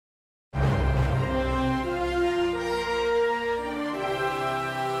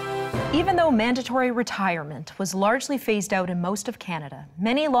Even though mandatory retirement was largely phased out in most of Canada,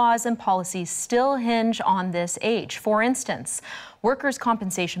 many laws and policies still hinge on this age. For instance, workers'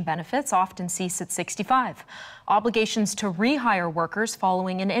 compensation benefits often cease at 65. Obligations to rehire workers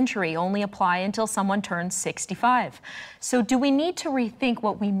following an injury only apply until someone turns 65. So do we need to rethink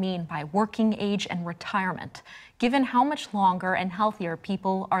what we mean by working age and retirement, given how much longer and healthier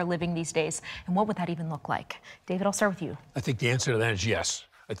people are living these days? And what would that even look like? David, I'll start with you. I think the answer to that is yes.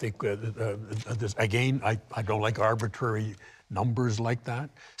 I think, again, I don't like arbitrary numbers like that.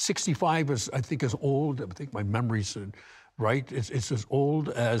 65 is, I think, is old. I think my memory's right. It's as old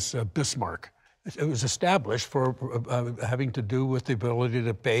as Bismarck. It was established for having to do with the ability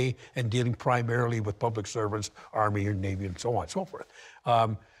to pay and dealing primarily with public servants, Army and Navy, and so on and so forth.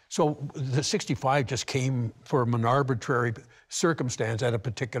 So the 65 just came from an arbitrary circumstance at a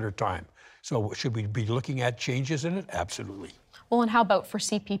particular time. So should we be looking at changes in it? Absolutely. Well, and how about for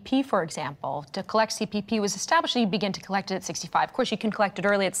CPP, for example? To collect CPP was established, you begin to collect it at 65. Of course, you can collect it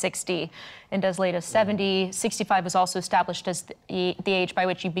early at 60 and as late as 70. 65 was also established as the age by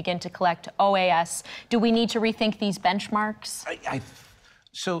which you begin to collect OAS. Do we need to rethink these benchmarks?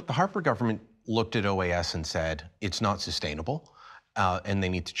 So the Harper government looked at OAS and said, it's not sustainable. And they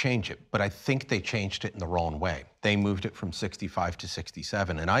need to change it. But I think they changed it in the wrong way. They moved it from 65 to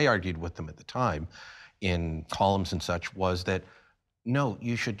 67. And I argued with them at the time in columns and such was that, no,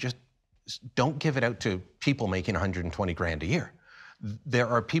 you should just don't give it out to people making 120 grand a year. There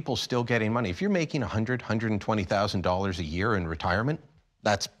are people still getting money. If you're making $120,000 a year in retirement,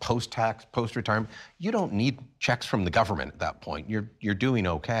 that's post-tax, post-retirement, you don't need checks from the government at that point. You're doing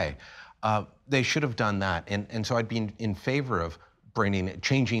okay. They should have done that. And so I'd be in favor of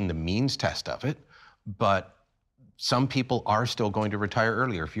changing the means test of it, but some people are still going to retire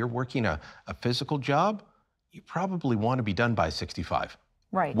earlier. If you're working a physical job, you probably want to be done by 65.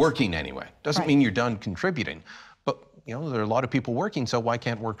 Right. Working anyway. Doesn't mean you're done contributing. But you know, there are a lot of people working, so why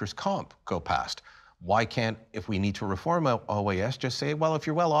can't workers' comp go past? Why can't, if we need to reform OAS, just say, well, if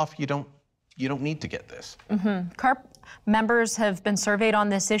you're well off, you don't need to get this. CARP members have been surveyed on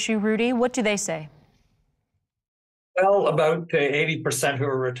this issue. Rudy, what do they say? Well, about 80% who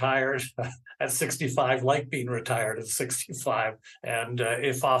are retired at 65 like being retired at 65. And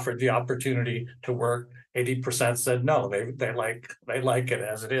if offered the opportunity to work, 80% said no, they like it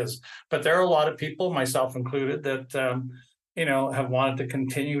as it is. But there are a lot of people, myself included, that have wanted to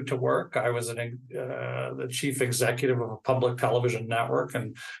continue to work. I was the chief executive of a public television network,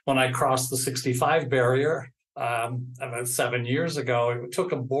 and when I crossed the 65 barrier, about 7 years ago, it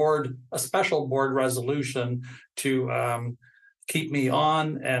took a special board resolution to keep me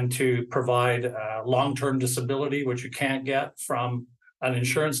on and to provide long-term disability, which you can't get from an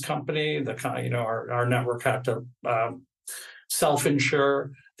insurance company. Our network had to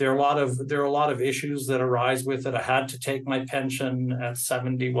self-insure. There are a lot of issues that arise with it. I had to take my pension at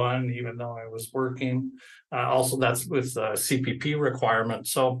 71, even though I was working. Also, that's with CPP requirement.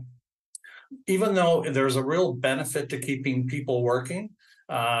 So even though there's a real benefit to keeping people working,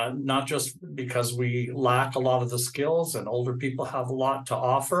 not just because we lack a lot of the skills and older people have a lot to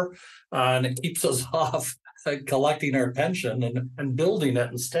offer, and it keeps us off collecting our pension and building it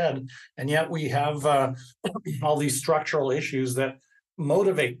instead. And yet we have all these structural issues that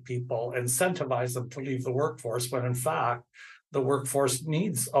motivate people, incentivize them to leave the workforce, when in fact, the workforce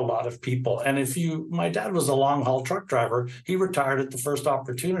needs a lot of people. And my dad was a long haul truck driver. He retired at the first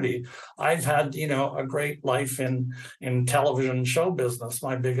opportunity. I've had, a great life in television show business.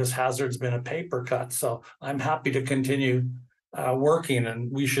 My biggest hazard's been a paper cut. So I'm happy to continue working,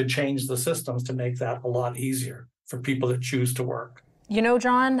 and we should change the systems to make that a lot easier for people that choose to work. You know,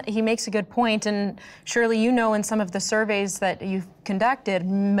 John, he makes a good point, and surely in some of the surveys that you've conducted,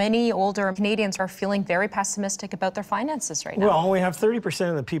 many older Canadians are feeling very pessimistic about their finances right now. Well, we have 30%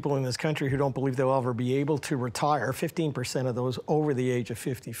 of the people in this country who don't believe they'll ever be able to retire. 15% of those over the age of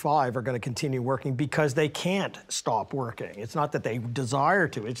 55 are going to continue working because they can't stop working. It's not that they desire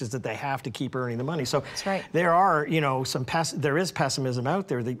to, it's just that they have to keep earning the money. So that's right. There are, there is pessimism out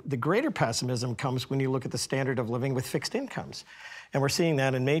there. The greater pessimism comes when you look at the standard of living with fixed incomes. And we're seeing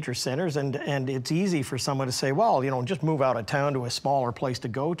that in major centers, and it's easy for someone to say, well, just move out of town to a smaller place to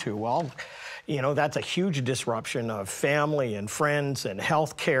go to. Well, that's a huge disruption of family and friends and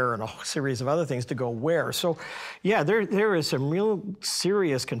health care and a series of other things to go where. So, yeah, there is some real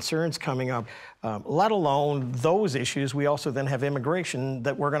serious concerns coming up, let alone those issues. We also then have immigration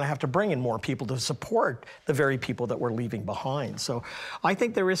that we're going to have to bring in more people to support the very people that we're leaving behind. So I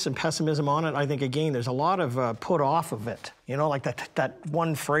think there is some pessimism on it. I think, again, there's a lot of put off of it. You know, like that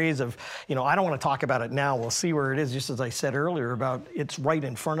one phrase of, you know, I don't want to talk about it now. We'll see where it is, just as I said earlier, about it's right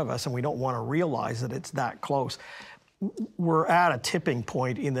in front of us and we don't want to realize that it's that close. We're at a tipping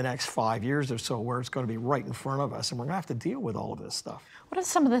point in the next 5 years or so where it's going to be right in front of us and we're going to have to deal with all of this stuff. What are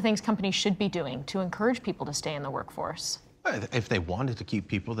some of the things companies should be doing to encourage people to stay in the workforce? If they wanted to keep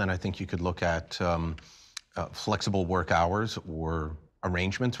people, then I think you could look at flexible work hours or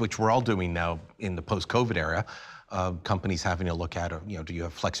arrangements, which we're all doing now in the post-COVID era. Companies having to look at, you know, do you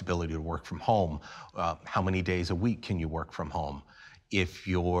have flexibility to work from home? How many days a week can you work from home? If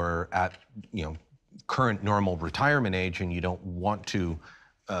you're at, you know, current normal retirement age and you don't want to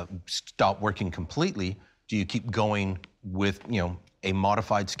stop working completely, do you keep going with, you know, a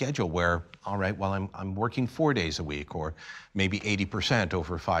modified schedule where, all right, well, I'm working 4 days a week or maybe 80%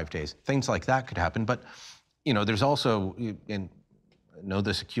 over 5 days. Things like that could happen. But, you know, there's also, and I know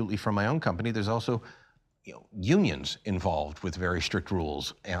this acutely from my own company, there's also, you know, unions involved with very strict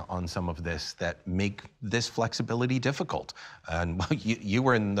rules on some of this that make this flexibility difficult. And you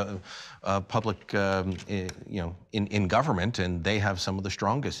were in the public, you know, in government, and they have some of the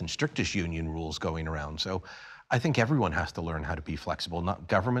strongest and strictest union rules going around. So I think everyone has to learn how to be flexible, not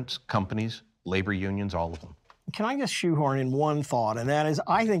governments, companies, labor unions, all of them. Can I just shoehorn in one thought, and that is,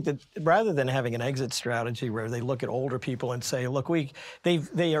 I think that rather than having an exit strategy where they look at older people and say, look,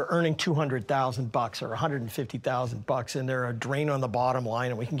 they are earning $200,000 or $150,000 and they're a drain on the bottom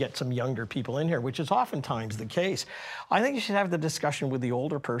line and we can get some younger people in here, which is oftentimes the case. I think you should have the discussion with the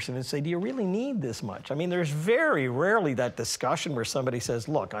older person and say, do you really need this much? I mean, there's very rarely that discussion where somebody says,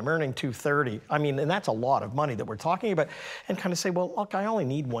 look, I'm earning $230. I mean, and that's a lot of money that we're talking about, and kind of say, well, look, I only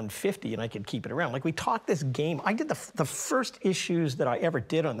need $150 and I could keep it around. Like, we talk this game. I did the first issues that I ever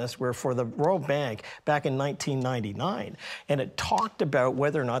did on this were for the Royal Bank back in 1999. And it talked about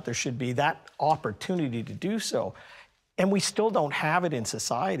whether or not there should be that opportunity to do so. And we still don't have it in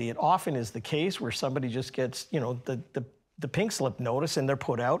society. It often is the case where somebody just gets, you know, the pink slip notice and they're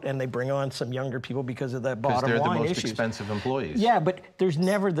put out and they bring on some younger people because of that bottom line issues. Because they're the most expensive employees. Yeah, but there's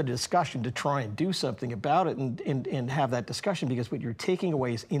never the discussion to try and do something about it and have that discussion, because what you're taking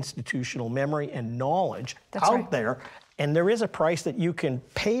away is institutional memory and knowledge there. And there is a price that you can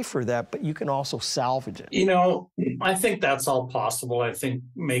pay for that, but you can also salvage it. You know, I think that's all possible. I think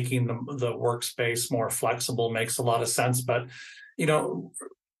making the workspace more flexible makes a lot of sense. But, you know,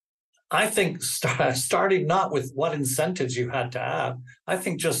 I think starting not with what incentives you had to have, I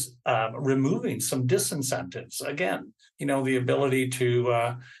think just removing some disincentives. Again, you know, the ability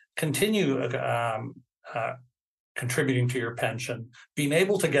to continue contributing to your pension, being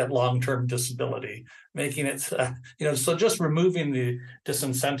able to get long-term disability, making it, you know, so just removing the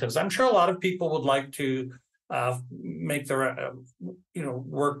disincentives. I'm sure a lot of people would like to make their, you know,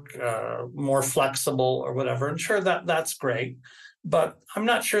 work more flexible or whatever. And sure, that's great. But I'm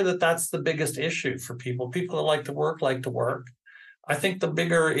not sure that that's the biggest issue for people. People that like to work. I think the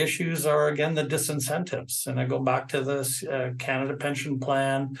bigger issues are, again, the disincentives. And I go back to this Canada Pension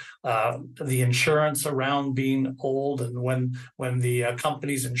Plan, the insurance around being old, and when the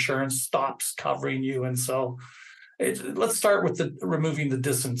company's insurance stops covering you. And so let's start with removing the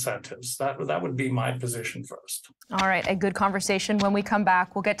disincentives. That would be my position first. All right, a good conversation. When we come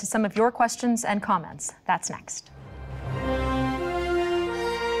back, we'll get to some of your questions and comments. That's next.